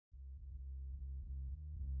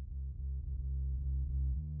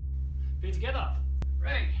it together.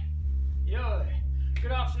 Right. Yo.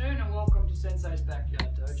 Good afternoon and welcome to Sensei's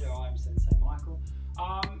Backyard Dojo. I'm Sensei Michael.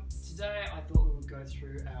 Today I thought we would go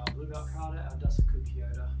through our Blue Belt Kata, our Dasa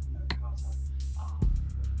Kyoda no Kata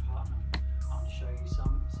with a partner to show you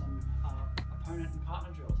some opponent and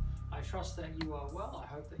partner drills. I trust that you are well. I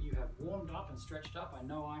hope that you have warmed up and stretched up. I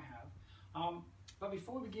know I have. But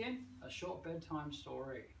before we begin, a short bedtime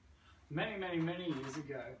story. Many years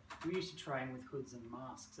ago, we used to train with hoods and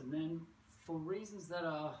masks, and then for reasons that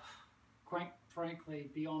are quite frankly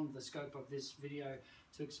beyond the scope of this video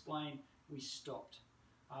to explain, we stopped.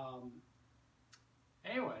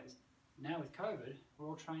 Anyways, now with COVID, we're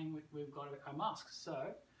all training we've got our masks, so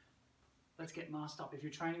let's get masked up. If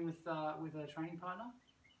you're training with a training partner,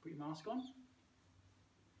 put your mask on.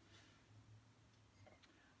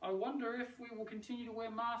 I wonder if we will continue to wear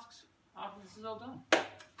masks after this is all done.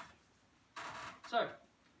 So,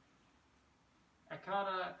 our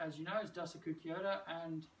kata, as you know, is Dasa Kyoda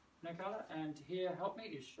and no kata, and here, help me,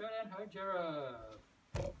 is Shodan-Ho, Jereb.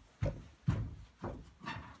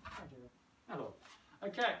 Hi, Jereb. Hello.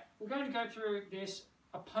 Okay, we're going to go through this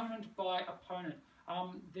opponent by opponent.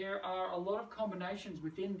 There are a lot of combinations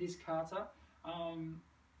within this kata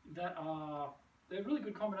they're really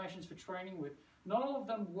good combinations for training with. Not all of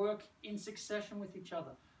them work in succession with each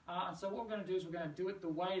other. And so what we're going to do is we're going to do it the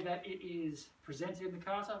way that it is presented in the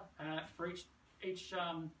kata for each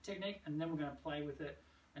technique, and then we're going to play with it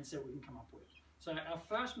and see what we can come up with. So our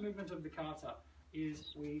first movement of the kata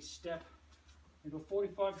is we step into a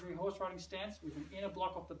 45-degree horse riding stance with an inner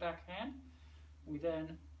block off the back hand. We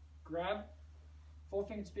then grab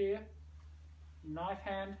four-fingered spear, knife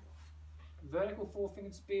hand, vertical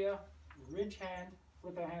four-fingered spear, ridge hand,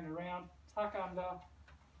 flip our hand around, tuck under,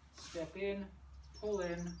 step in, pull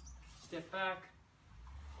in, step back,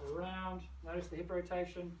 around, notice the hip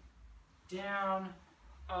rotation, down,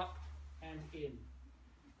 up, and in.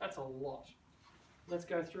 That's a lot. Let's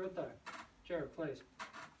go through it though. Jereb, please.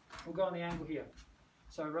 We'll go on the angle here.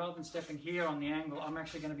 So rather than stepping here on the angle, I'm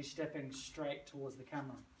actually going to be stepping straight towards the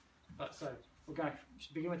camera. But so, we're going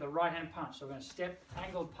to begin with a right hand punch. So we're going to step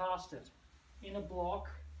angled past it. Inner block,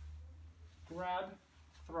 grab,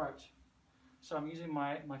 throat. So I'm using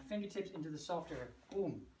my fingertips into the soft area,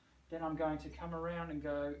 boom. Then I'm going to come around and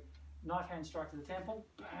go knife hand strike to the temple,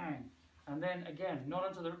 bang. And then again, not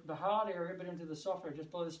into the hard area, but into the soft area,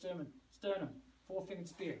 just below the sternum, four-fingered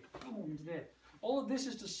spear, boom, into there. All of this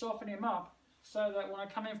is to soften him up so that when I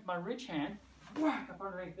come in for my ridge hand, whack up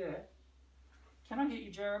underneath there. Can I hit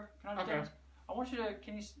you, Jereb? Can I okay. I want you to,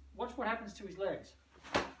 can you watch what happens to his legs?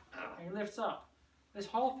 And he lifts up. This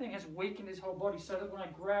whole thing has weakened his whole body so that when I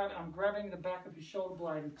grab, I'm grabbing the back of his shoulder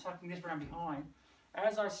blade and tucking this around behind.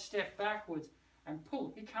 As I step backwards and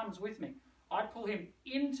pull, he comes with me. I pull him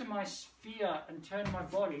into my sphere and turn my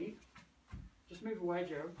body. Just move away,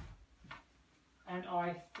 Jereb. And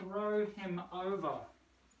I throw him over.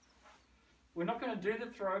 We're not going to do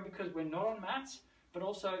the throw because we're not on mats, but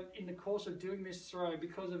also in the course of doing this throw,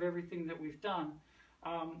 because of everything that we've done,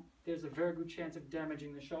 there's a very good chance of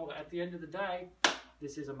damaging the shoulder. At the end of the day,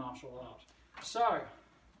 this is a martial art. So,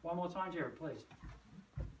 one more time, Jereb, please.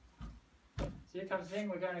 So here comes the thing.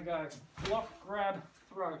 We're going to go block, grab,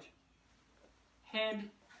 throat, head,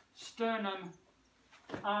 sternum,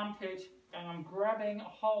 armpit, and I'm grabbing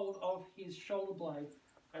hold of his shoulder blade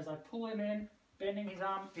as I pull him in, bending his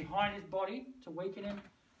arm behind his body to weaken him,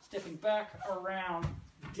 stepping back, around,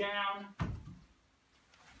 down,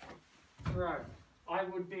 throat. I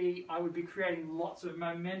would be creating lots of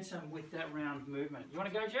momentum with that round movement. You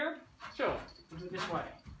want to go, Jereb? Sure. We'll do it this way.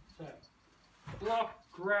 So, block,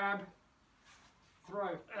 grab,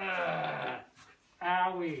 throat.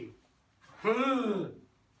 Owie.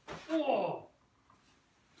 Oh.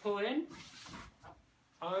 Pull in,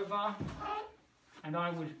 over, and I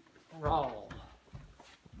would roll.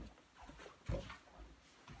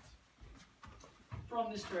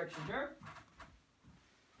 From this direction, Jereb.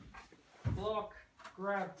 Block,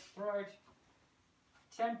 grab, throat,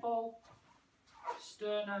 temple,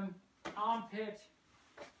 sternum, armpit,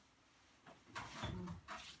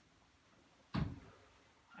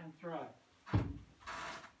 and throw.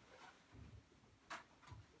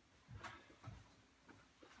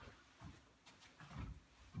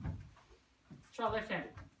 Try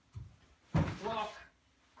left-handed. Block,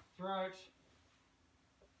 throat,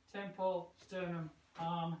 temple, sternum,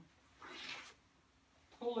 arm,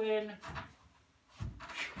 pull in,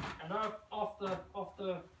 and off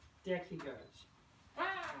the deck he goes.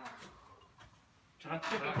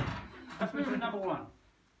 That's movement number one.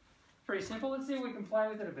 Pretty simple. Let's see if we can play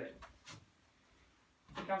with it a bit.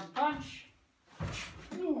 Here comes a punch.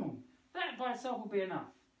 Boom. That by itself will be enough.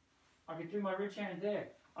 I could do my ridge hand there.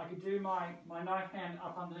 I could do my knife hand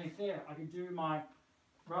up underneath there. I could do my,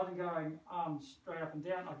 rather than going straight up and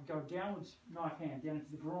down, I could go downwards knife hand down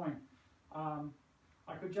into the groin.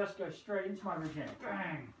 I could just go straight into my ridge hand,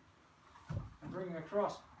 bang, and bring it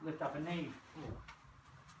across, lift up a knee.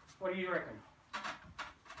 What do you reckon?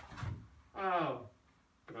 Oh,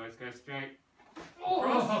 could always go straight.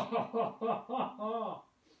 Oh.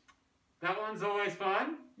 That one's always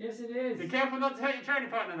fun. Yes, it is. Be careful not to hurt your training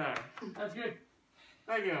partner though. That's good.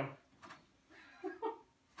 There you go.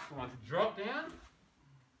 I want to drop down.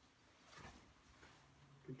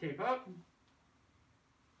 Can keep up.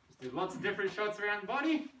 Just do lots of different shots around the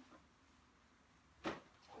body.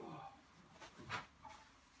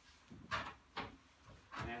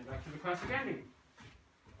 And back to the classic ending.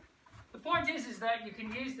 The point is that you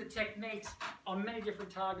can use the techniques on many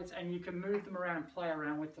different targets and you can move them around and play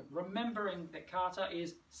around with them. Remembering that kata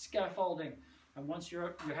is scaffolding. And once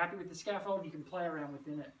you're happy with the scaffold, you can play around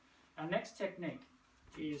within it. Our next technique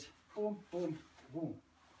is boom, boom, boom.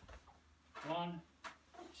 1,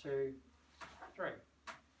 2, 3.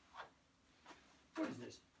 What is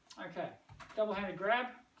this? Okay. Double-handed grab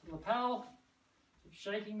to the lapel. It's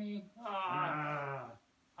shaking me.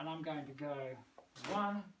 And I'm going to go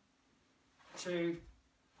 1, 2,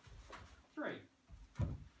 3.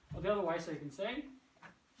 Or the other way so you can see.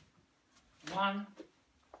 1,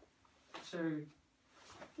 2,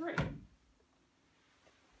 3.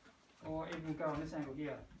 Or even we'll go on this angle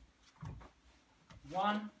here.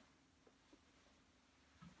 1,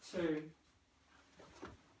 2,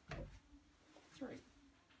 3.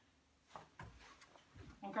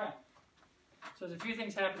 Okay. So there's a few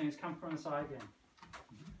things happening. It's come from the side again.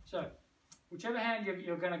 So whichever hand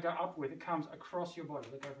you're going to go up with, it comes across your body.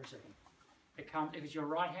 Look over a second. If it's your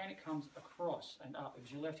right hand, it comes across and up. If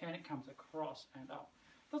it's your left hand, it comes across and up.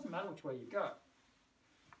 It doesn't matter which way you go.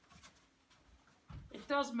 It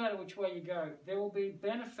does matter which way you go. There will be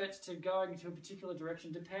benefits to going to a particular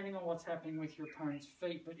direction depending on what's happening with your opponent's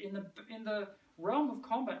feet. But in the realm of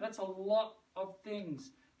combat, that's a lot of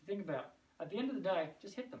things to think about. At the end of the day,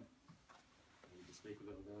 just hit them. I need to speak a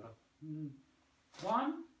little louder.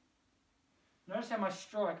 1. Notice how my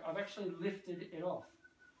strike, I've actually lifted it off.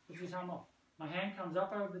 Lift this arm off. My hand comes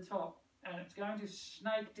up over the top and it's going to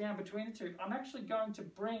snake down between the two. I'm actually going to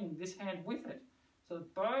bring this hand with it. So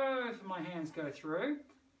that both of my hands go through.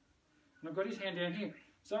 And I've got his hand down here.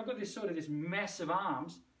 So I've got this mess of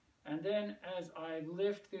arms. And then as I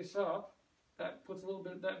lift this up, that puts a little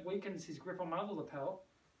bit, that weakens his grip on my other lapel.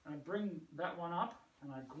 And I bring that one up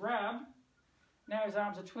and I grab. Now his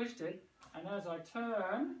arms are twisted. And as I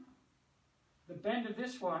turn, the bend of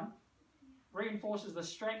this one reinforces the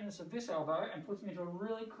straightness of this elbow and puts me into a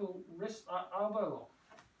really cool wrist elbow lock.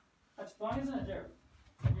 That's fun, isn't it, Jereb?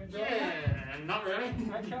 You enjoy that? Not really.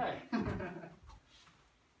 Okay.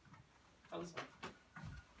 Other side.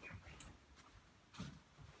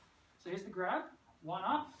 So here's the grab. 1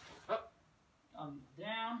 up. Up.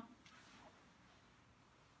 Down.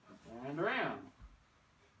 And around.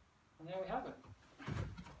 And there we have it.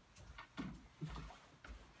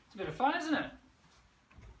 It's a bit of fun, isn't it?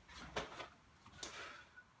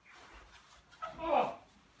 Oh!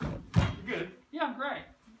 You good? Yeah, I'm great.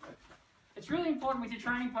 It's really important with your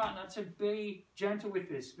training partner to be gentle with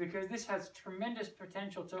this because this has tremendous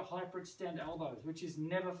potential to hyperextend elbows, which is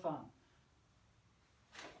never fun.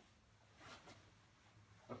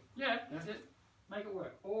 Yeah, that's it. Make it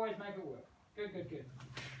work. Always make it work. Good, good, good.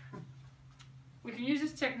 We can use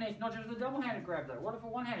this technique not just with a double-handed grab though. What if a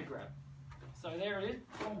one-handed grab? So there it is.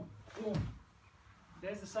 Boom, boom.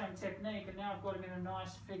 There's the same technique, and now I've got him in a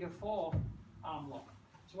nice figure 4 arm lock.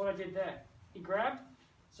 So what I did there, he grabbed.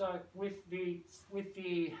 So with the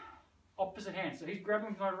opposite hand. So he's grabbing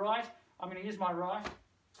with my right. I'm going to use my right.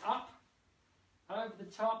 Up, over the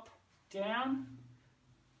top, down.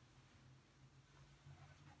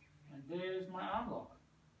 And there's my arm lock.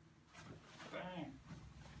 Bang.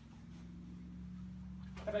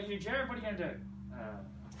 How about you, Jereb? What are you going to do?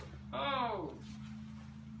 Oh!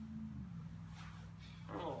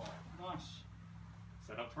 Oh, nice.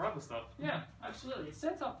 Set up for other stuff. Yeah, absolutely. It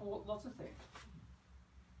sets up for lots of things.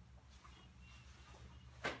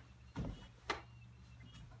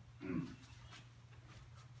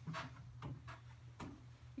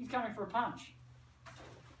 He's coming for a punch.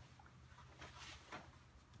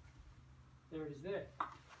 There it is there.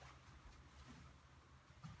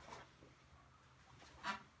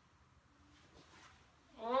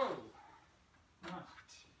 Oh!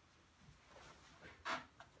 Nice.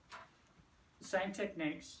 Same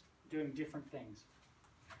techniques, doing different things.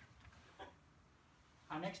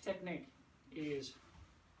 Our next technique is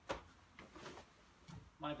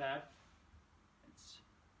my bad.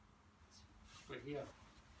 We're here.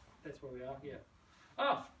 That's where we are, here.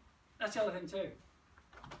 Oh, that's the other thing too.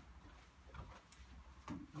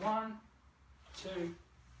 1, 2,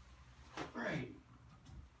 3.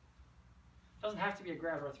 Doesn't have to be a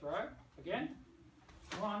grab or a throw. Again,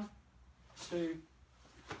 1, 2,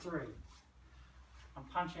 3. I'm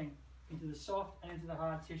punching into the soft and into the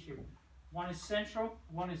hard tissue. One is central,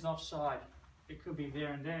 one is offside. It could be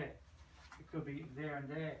there and there. It could be there and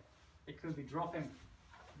there. It could be dropping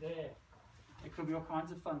there. It could be all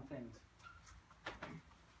kinds of fun things.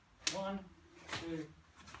 1, 2,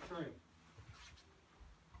 3.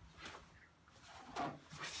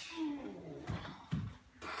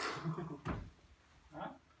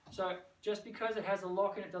 Right? So just because it has a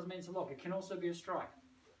lock in it doesn't mean it's a lock. It can also be a strike.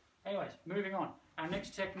 Anyways, moving on. Our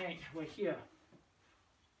next technique, we're here.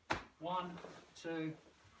 1, 2,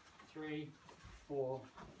 3, 4,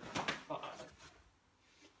 5.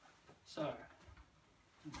 So,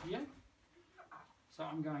 here. So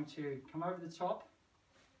I'm going to come over the top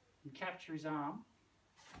and capture his arm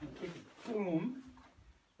and kick it. Boom.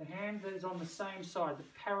 The hand that is on the same side, the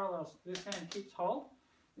parallels, this hand keeps hold.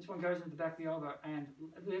 This one goes into the back of the elbow and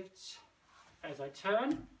lifts. As I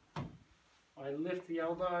turn, I lift the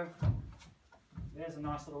elbow. There's a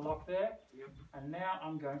nice little lock there. Yep. And now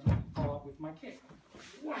I'm going to follow up with my kick.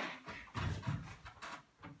 Whack!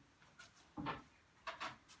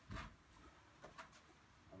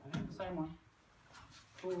 Same one.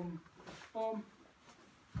 Boom, boom,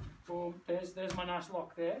 boom. There's my nice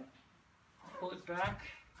lock there. Pull it back,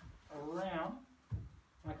 around.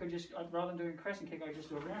 I could just, rather than doing a crescent kick, I could just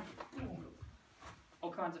do a round kick.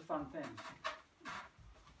 All kinds of fun things.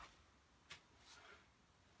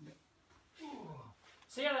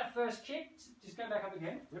 See how that first kick? Just go back up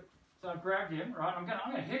again. Yep. So I grabbed him, right? I'm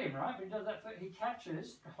gonna hit him, right? But he does that. He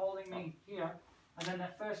captures, holding me here, and then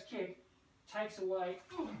that first kick takes away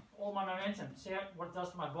all my momentum. See what it does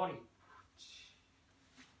to my body.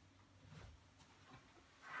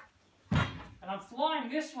 And I'm flying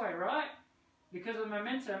this way, right? Because of the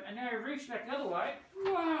momentum, and now he reaches back the other way.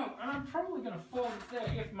 Wow! And I'm probably going to fall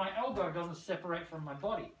there if my elbow doesn't separate from my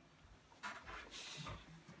body.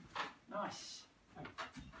 Nice.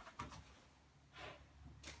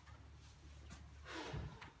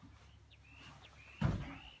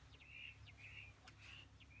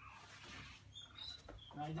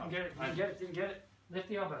 No, you didn't get it. Didn't get it. Lift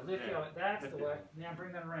the elbow. Lift the elbow. That's the way. Now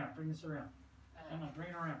bring that around. Bring this around. No, bring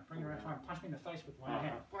it around. Bring it around. Try and punch me in the face with one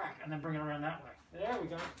hand. Whack, and then bring it around that way. There we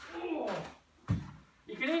go. Oh.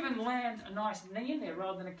 You can even land a nice knee in there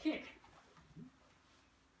rather than a kick.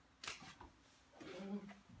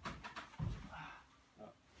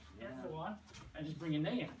 That's the one. And just bring your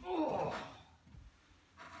knee in. Oh.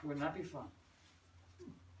 Wouldn't that be fun?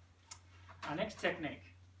 Our next technique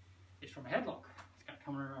is from a headlock. It's going to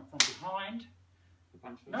come around from behind.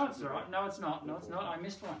 No, it's all right. No, it's not. No, it's not. I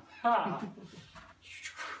missed one. Ha!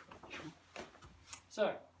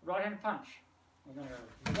 So, right-hand punch. We're going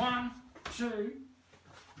to go 1, 2,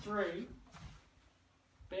 3.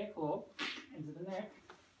 Bear claw into the neck.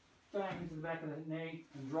 Bang into the back of the knee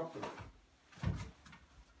and drop it.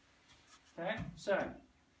 Okay. So,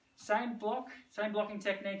 same blocking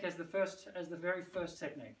technique as the very first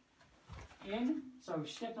technique. In. So we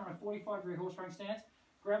stepped on a 45-degree horse ring stance.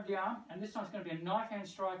 Grab the arm, and this time it's going to be a knife hand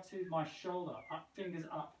strike to my shoulder, up, fingers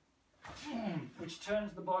up, which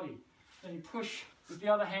turns the body. Then you push with the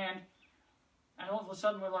other hand, and all of a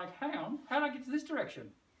sudden we're like, hang on, how did I get to this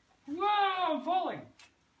direction? Whoa, I'm falling.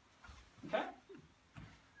 Okay?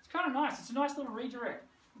 It's kind of nice. It's a nice little redirect.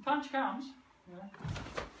 The punch comes.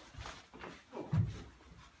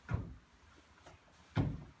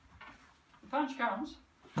 The punch comes.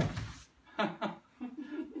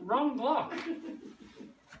 Wrong block.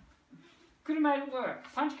 Could have made it work.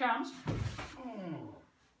 Punch comes.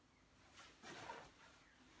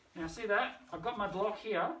 Now see that? I've got my block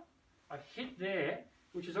here. I hit there,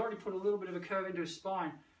 which has already put a little bit of a curve into his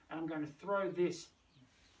spine, and I'm going to throw this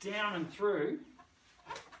down and through,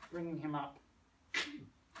 bringing him up.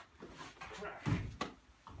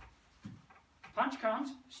 Punch comes,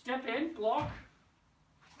 step in, block,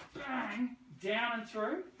 bang, down and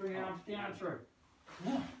through, bring your arms down and through,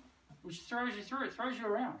 which throws you through, it throws you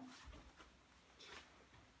around.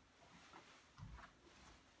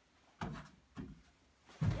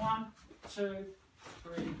 One, two,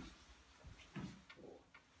 three, four.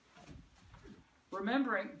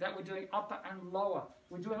 Remembering that we're doing upper and lower.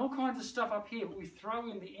 We're doing all kinds of stuff up here, but we throw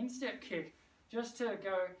in the instep kick just to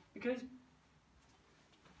go, because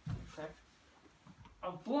okay,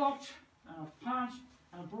 I've blocked, and I've punched,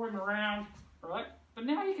 and I've brought him around, right? But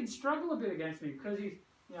now he can struggle a bit against me because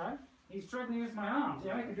you know, he's struggling with my arms.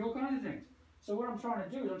 You know, he can do all kinds of things. So what I'm trying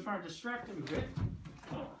to do is I'm trying to distract him a bit.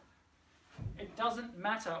 It doesn't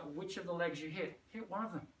matter which of the legs you hit. Hit one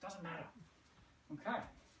of them. It doesn't matter. Okay.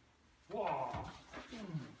 Whoa.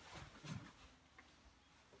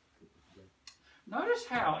 Notice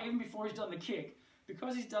how, even before he's done the kick,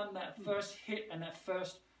 because he's done that first hit and that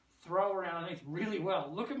first throw around underneath really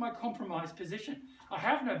well, look at my compromised position. I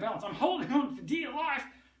have no balance. I'm holding on for dear life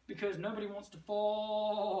because nobody wants to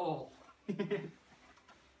fall.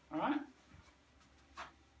 Alright?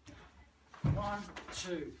 1,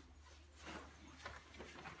 2.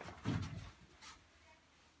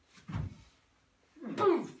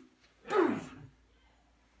 Move! Move!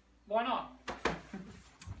 Why not?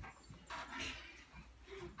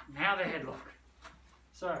 Now the headlock.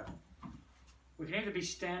 So, we can either be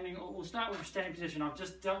standing, or we'll start with a standing position. I've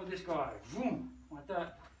just dealt with this guy. Boom! Like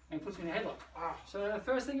that. And he puts me in a headlock. So the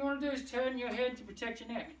first thing you want to do is turn your head to protect your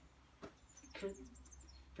neck.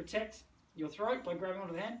 Protect your throat by grabbing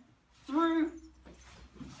onto the hand. Through,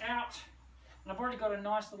 out, and I've already got a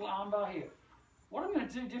nice little armbar here. What I'm going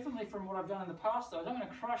to do differently from what I've done in the past though is I'm going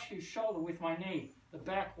to crush his shoulder with my knee, the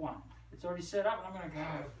back one. It's already set up and I'm going to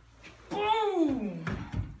go boom!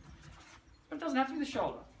 But it doesn't have to be the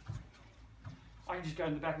shoulder. I can just go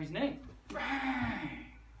in the back of his knee. Bang!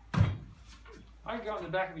 I can go in the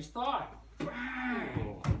back of his thigh.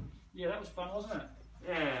 Bang! Yeah, that was fun, wasn't it?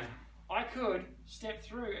 Yeah. I could step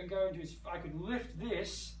through and go into his, I could lift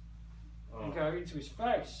this and go into his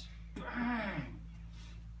face. Bang!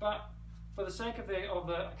 But for the sake of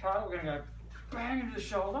the kata, we're going to go bang into the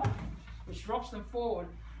shoulder, which drops them forward.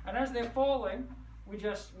 And as they're falling, we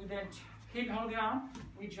then keep hold of the arm,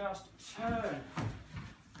 we just turn.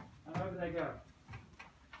 And over they go.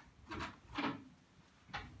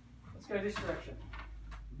 Let's go this direction.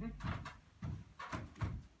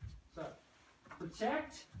 So,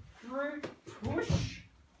 protect, through, push,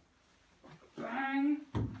 bang,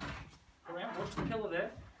 around, watch the pillar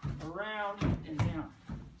there, around and down.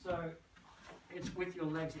 So, it's with your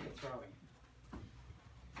legs that you're throwing.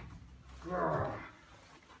 Grrr.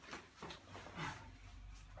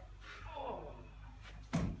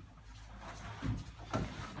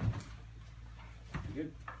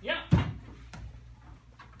 Good? Yeah.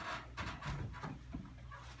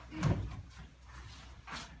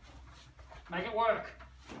 Make it work.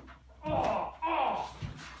 Oh, oh.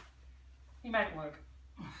 He made it work.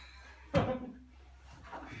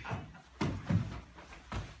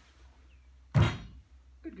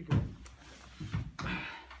 Good, good, good.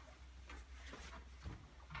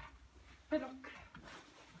 Hey, look.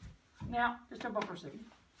 Now, just jump off for a second.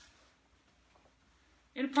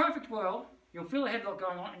 In a perfect world, you'll feel a headlock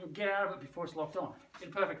going on and you'll get out of it before it's locked on. In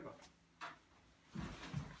a perfect world.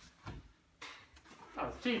 Oh,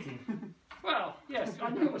 it's cheating. Well, yes, I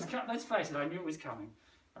knew it was coming. Let's face it, I knew it was coming.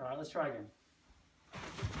 All right, let's try again.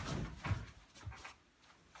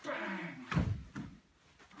 Bang.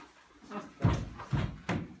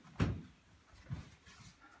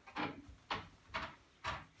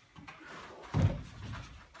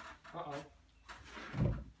 Uh-oh.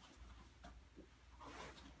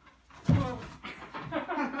 Whoa.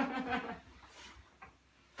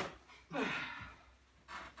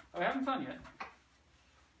 Are we having fun yet?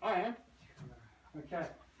 I am. Okay,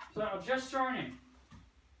 so I've just thrown in.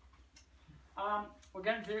 We're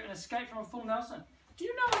going to do an escape from a full Nelson. Do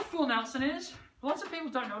you know what a full Nelson is? Lots of people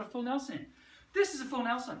don't know what a full Nelson is. This is a full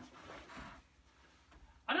Nelson.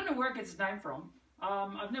 I don't know where it gets its name from.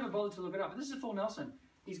 I've never bothered to look it up, but this is a full Nelson.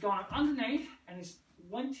 He's gone up underneath and he's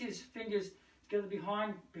linked his fingers together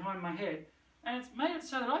behind my head, and it's made it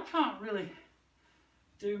so that I can't really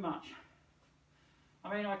do much.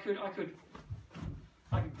 I mean, I could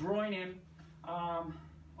groin him.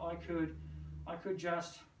 I could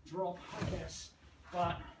just drop, I guess.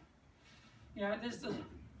 But you know,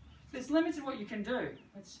 there's limits to what you can do.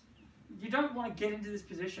 You don't want to get into this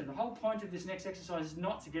position. The whole point of this next exercise is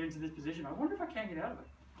not to get into this position. I wonder if I can get out of it.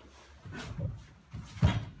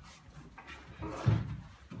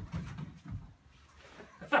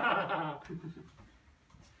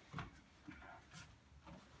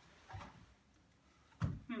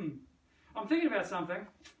 I'm thinking about something.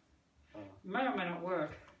 May or may not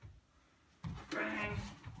work. Bang.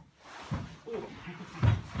 Ooh.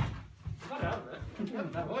 Got out of it. Yeah,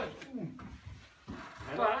 that worked.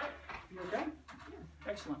 But, you okay? Yeah.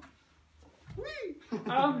 Excellent. Whee!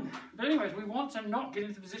 But anyways, we want to not get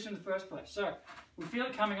into the position in the first place. So, we feel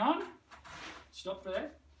it coming on. Stop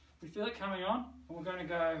there. We feel it coming on, and we're going to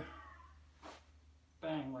go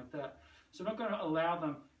bang like that. So, we're not going to allow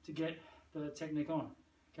them to get the technique on.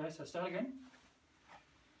 Okay, so start again.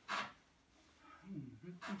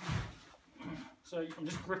 So I'm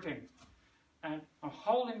just gripping, and I'm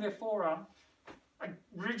holding their forearm, like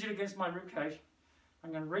rigid against my ribcage.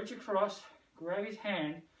 I'm going to reach across, grab his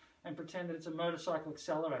hand, and pretend that it's a motorcycle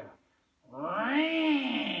accelerator.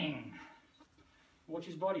 Ring! Watch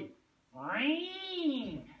his body.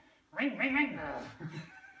 Ring! Ring, ring, ring!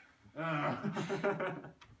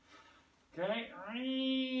 Okay,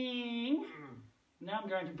 ring! Now I'm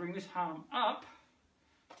going to bring this arm up,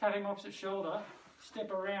 tap him opposite shoulder,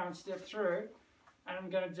 step around, step through, and I'm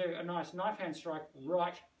going to do a nice knife hand strike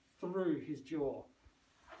right through his jaw.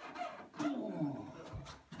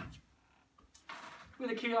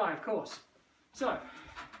 With a ki, of course. So,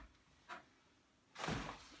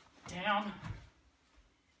 down,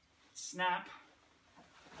 snap,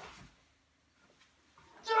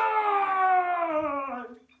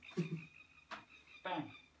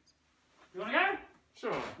 bang. You want to go?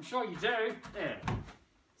 Sure. I'm sure you do. Yeah.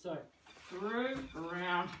 So, through,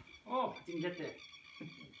 around. Oh, didn't get there.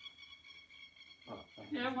 Oh,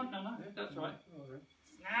 Yeah, no, that's right. Okay.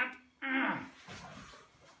 Snap.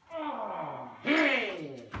 Oh.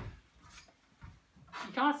 Hey.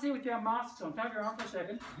 You can't see with your masks on. Tap your arm for a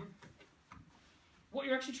second. What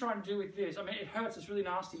you're actually trying to do with this, I mean, it hurts, it's really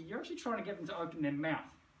nasty. You're actually trying to get them to open their mouth.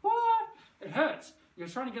 What? It hurts. You're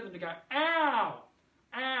trying to get them to go, ow,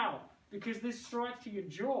 ow. Because this strike to your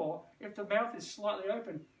jaw, if the mouth is slightly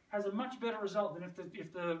open, has a much better result than if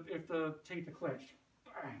the teeth are clenched.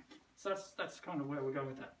 Bang. So that's kind of where we're going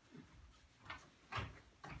with that.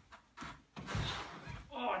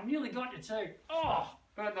 Oh, I nearly got you too. Oh,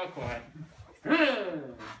 But not quite.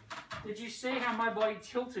 Did you see how my body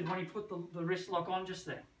tilted when he put the wrist lock on just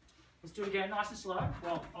there? Let's do it again, nice and slow.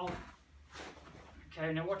 Well,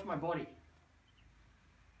 okay, now watch my body.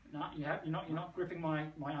 No, you're not gripping my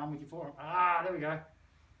arm with your forearm. Ah, there we go.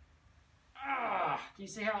 Ah, can you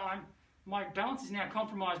see how my balance is now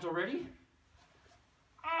compromised already?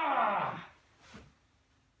 Ah!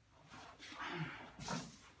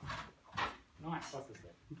 Nice. What's this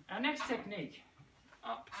then? Our next technique,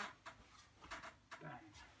 up, bang.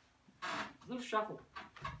 A little shuffle.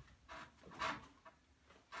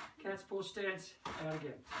 Cat's paw stance, out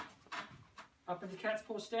again. Up into cat's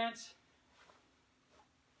paw stance,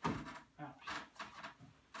 out.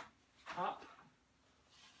 Up,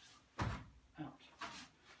 out.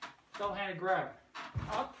 Double-handed grab,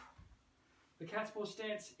 up. The cat's paw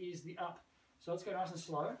stance is the up. So let's go nice and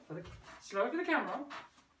slow for the camera.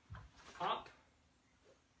 Up,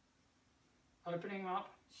 opening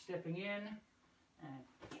up, stepping in, and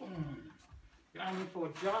you're aiming for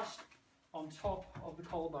just on top of the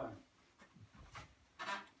collarbone.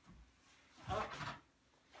 Up,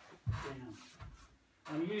 down.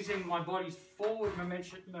 I'm using my body's forward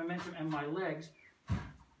momentum and my legs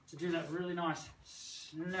to do that really nice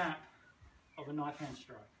snap of a knife hand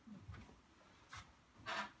strike.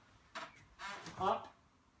 Up,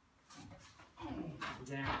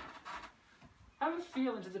 down. Have a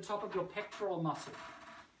feel into the top of your pectoral muscle,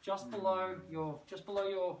 just below your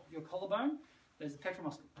collarbone. There's the pectoral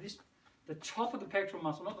muscle. The top of the pectoral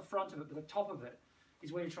muscle, not the front of it, but the top of it,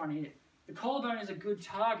 is where you're trying to hit. The collarbone is a good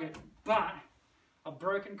target, but a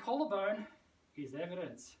broken collarbone is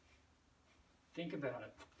evidence. Think about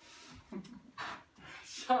it.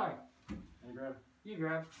 So, you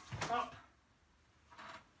grab, up.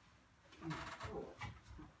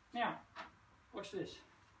 Now, watch this.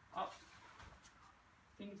 Up.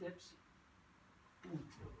 Fingertips.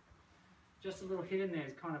 Just a little hit in there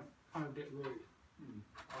is kind of a bit rude.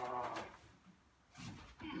 Ah.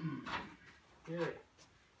 Good.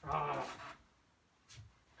 Ah.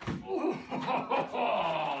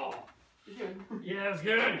 You good? Yeah, that's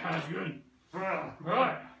good. That's good.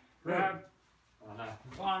 Right. Grab. Oh, no.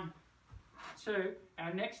 1, 2.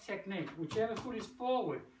 Our next technique, whichever foot is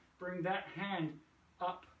forward, bring that hand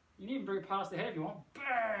up. You need to bring it past the head if you want.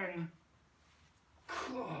 Bang!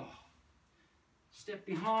 Step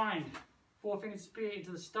behind. Forefinger spear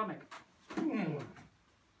into the stomach.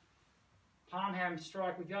 Palm hand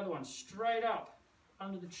strike with the other one. Straight up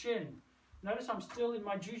under the chin. Notice I'm still in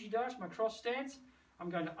my juji dash, my cross stance. I'm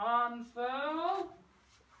going to unfurl.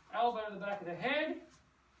 Elbow to the back of the head.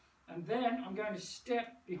 And then I'm going to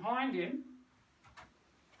step behind him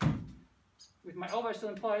with my elbow still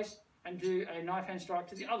in place and do a knife hand strike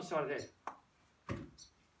to the other side of the head.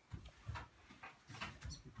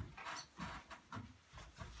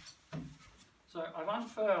 So I've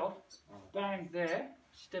unfurled, bang there,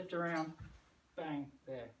 stepped around, bang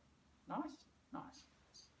there. Nice? Nice.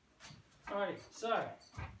 Alrighty, so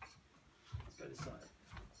let's go this side.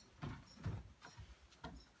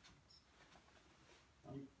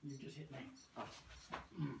 You just hit me.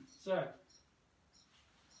 So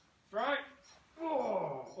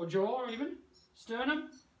or jaw even. Sternum,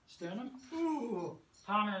 sternum. Ooh.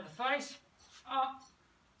 Palm into the face. Up,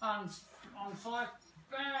 on side,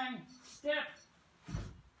 bang, step,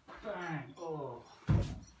 bang. Oh.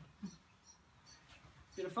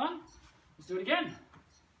 Bit of fun. Let's do it again.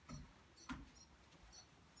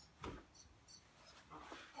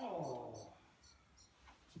 Oh.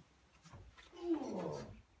 Oh.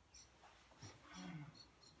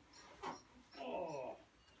 Oh.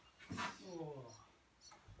 Oh.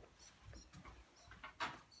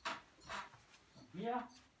 Here.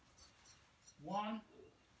 1,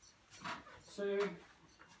 2,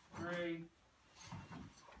 3,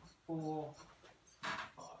 4,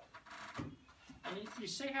 5. And you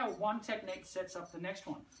see how one technique sets up the next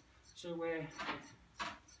one. So we're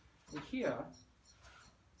here,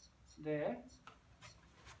 there,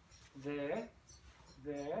 there,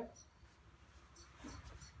 there,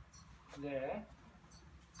 there,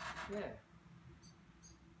 there.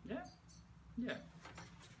 Yeah? Yeah.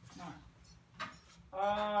 Nice.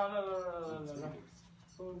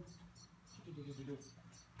 Boom.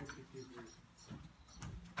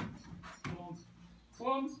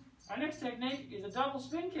 Our next technique is a double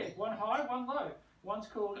spin kick. One high, one low. One's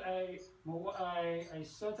called a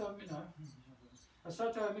soto, a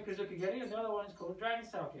soto mikazukageri, and the other one is called a dragon's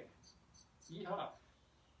tail kick. Yeehaw.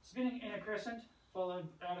 Spinning in a crescent, followed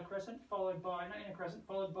out a crescent, followed by in a crescent,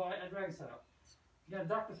 followed by a dragon's tail. You're going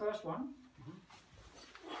to duck the first one.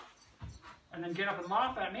 And then get up and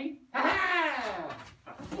laugh at me.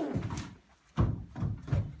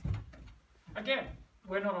 Again,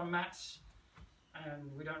 we're not on mats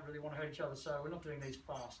and we don't really want to hurt each other, so we're not doing these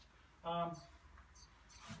fast.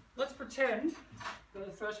 Let's pretend that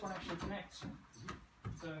the first one actually connects.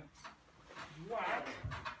 So, whack.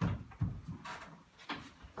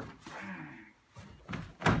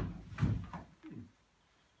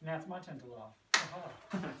 Now it's my turn to laugh.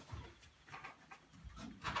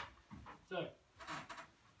 So,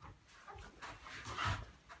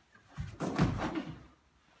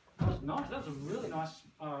 that was nice. That was a really nice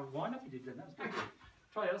wind up you did then. That was good.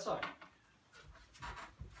 Try the other side.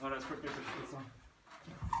 Oh, that's quick.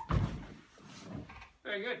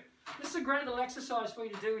 Very good. This is a great little exercise for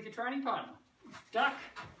you to do with your training partner. Duck.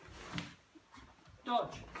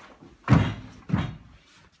 Dodge.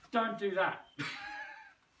 Don't do that.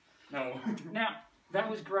 No. Now, that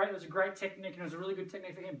was great. It was a great technique, and it was a really good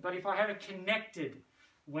technique for him. But if I had it connected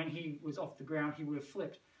when he was off the ground, he would have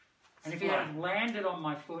flipped. And if he had landed on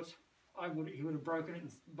my foot, he would have broken it,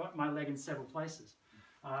 my leg in several places.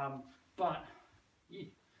 But yeah,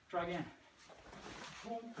 try again.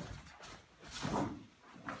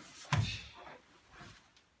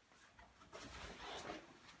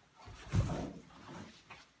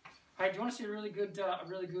 Hey, do you want to see a really good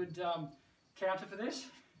counter for this?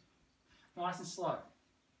 Nice and slow.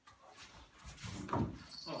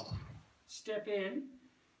 Oh. Step in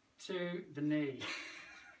to the knee.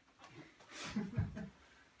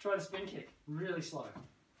 Try the spin kick. Really slow.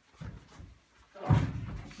 Oh.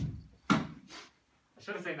 I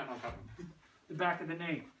should have seen that one coming. The back of the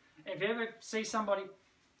knee. If you ever see somebody,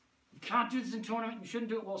 you can't do this in tournament, you shouldn't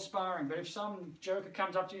do it while sparring, but if some joker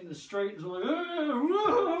comes up to you in the street and is like,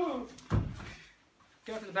 whoa,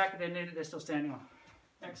 go for the back of their knee that they're still standing on.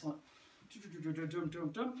 Excellent.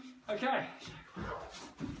 Okay.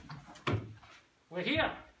 We're here.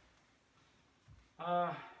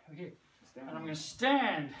 We're here. And I'm going to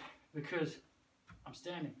stand because I'm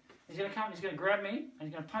standing. He's going to come, he's going to grab me, and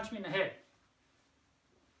he's going to punch me in the head.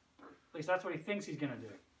 At least that's what he thinks he's going to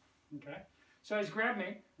do. Okay? So he's grabbed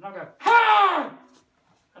me, and I'll go, ha!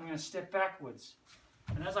 I'm going to step backwards.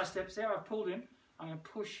 And as I step, see how I've pulled him? I'm going to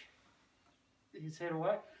push his head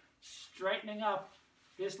away, straightening up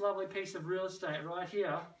this lovely piece of real estate right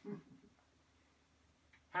here.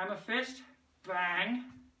 Hammer fist, bang,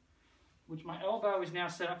 which my elbow is now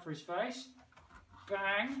set up for his face,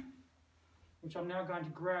 bang, which I'm now going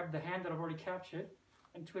to grab the hand that I've already captured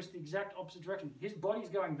and twist the exact opposite direction. His body's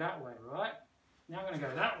going that way, right? Now I'm going to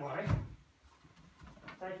go that way,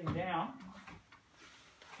 take him down,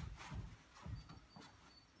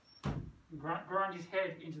 grind his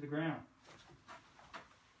head into the ground.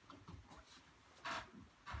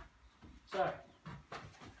 So,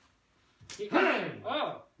 bang!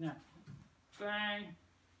 Oh, now, bang,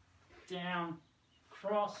 down,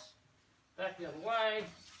 cross, back the other way.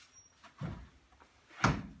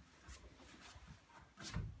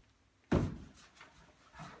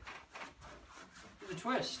 The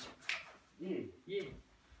twist. Yeah. Yeah.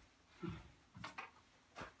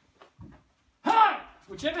 Ha!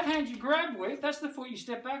 Whichever hand you grab with, that's the foot you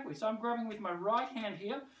step back with. So I'm grabbing with my right hand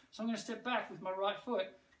here, so I'm going to step back with my right foot,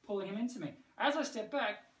 pulling him into me. As I step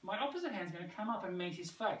back, my opposite hand's going to come up and meet his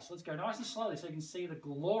face. Let's go nice and slowly so you can see the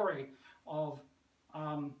glory of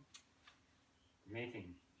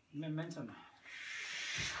Meeting. momentum.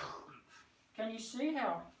 Can you see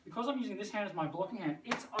how, because I'm using this hand as my blocking hand,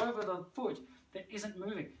 it's over the foot that isn't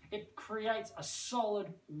moving. It creates a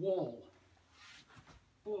solid wall.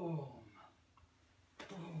 Boom.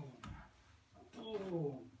 Boom.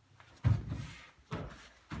 Boom.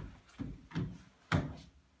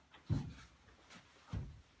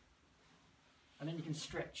 And then you can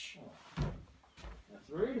stretch. That's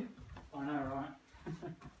rude. I know, right?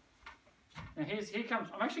 Now here comes,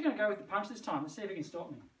 I'm actually going to go with the punch this time. Let's see if he can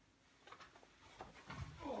stop me.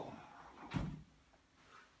 Oh.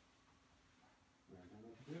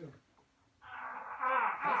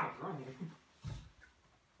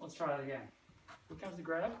 Let's try that again. Here comes the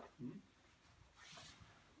grab.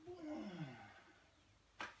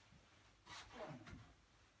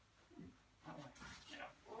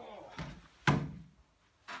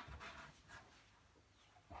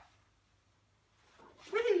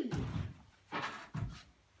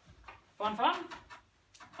 Fun, fun?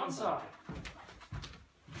 Fun side.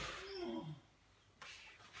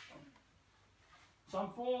 So I'm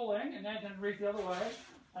falling and then going to reach the other way,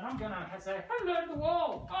 and I'm going to say, hello to the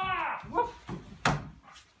wall. Ah! Woof!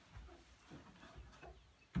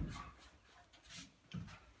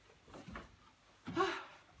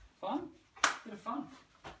 Fun? Bit of fun.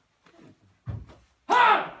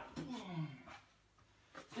 Ah!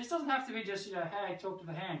 This doesn't have to be just, hey, talk to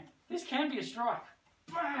the hand. This can be a strike.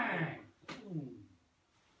 Bang! Ooh.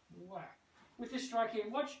 Whack. With this strike here,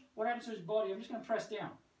 watch what happens to his body. I'm just going to press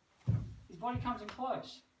down. His body comes in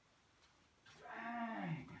close.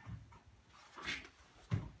 Bang!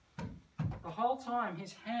 The whole time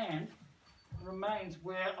his hand remains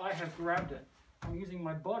where I have grabbed it. I'm using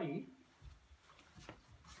my body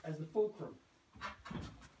as the fulcrum.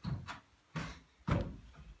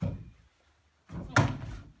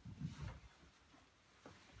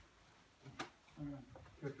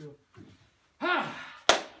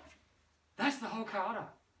 That's the whole kata.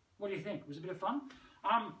 What do you think? Was it a bit of fun?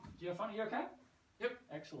 Do you have fun? Are you okay? Yep.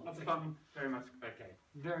 Excellent. Lots of fun. Very much okay.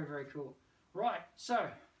 Very, very cool. Right, so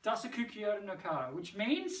Dasa Kyoda no Kata, which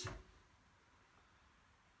means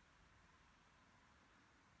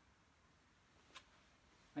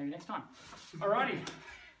maybe next time. Alrighty.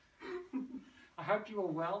 I hope you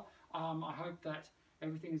are well. I hope that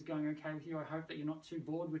everything is going okay with you. I hope that you're not too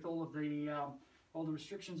bored with all the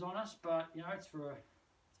restrictions on us. But it's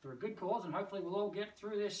for a good cause, and hopefully we'll all get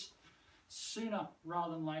through this sooner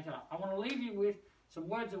rather than later. I want to leave you with some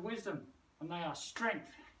words of wisdom, and they are: strength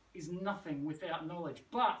is nothing without knowledge,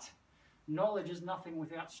 but knowledge is nothing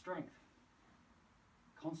without strength.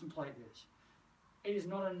 Contemplate this. It is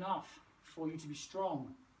not enough for you to be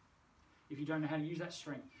strong if you don't know how to use that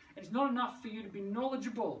strength. It's not enough for you to be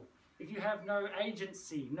knowledgeable if you have no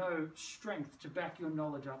agency, no strength to back your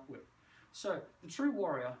knowledge up with. So the true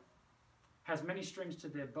warrior has many strings to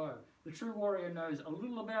their bow. The true warrior knows a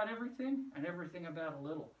little about everything and everything about a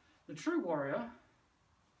little. The true warrior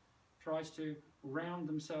tries to round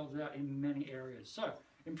themselves out in many areas. So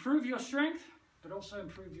improve your strength, but also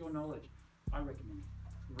improve your knowledge. I recommend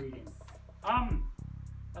reading.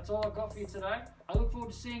 That's all I've got for you today. I look forward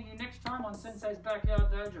to seeing you next time on Sensei's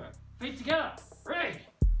Backyard Dojo. Feet together. Ready.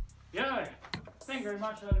 Yo. Thank you very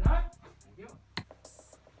much, Shodan-Ho. Thank you.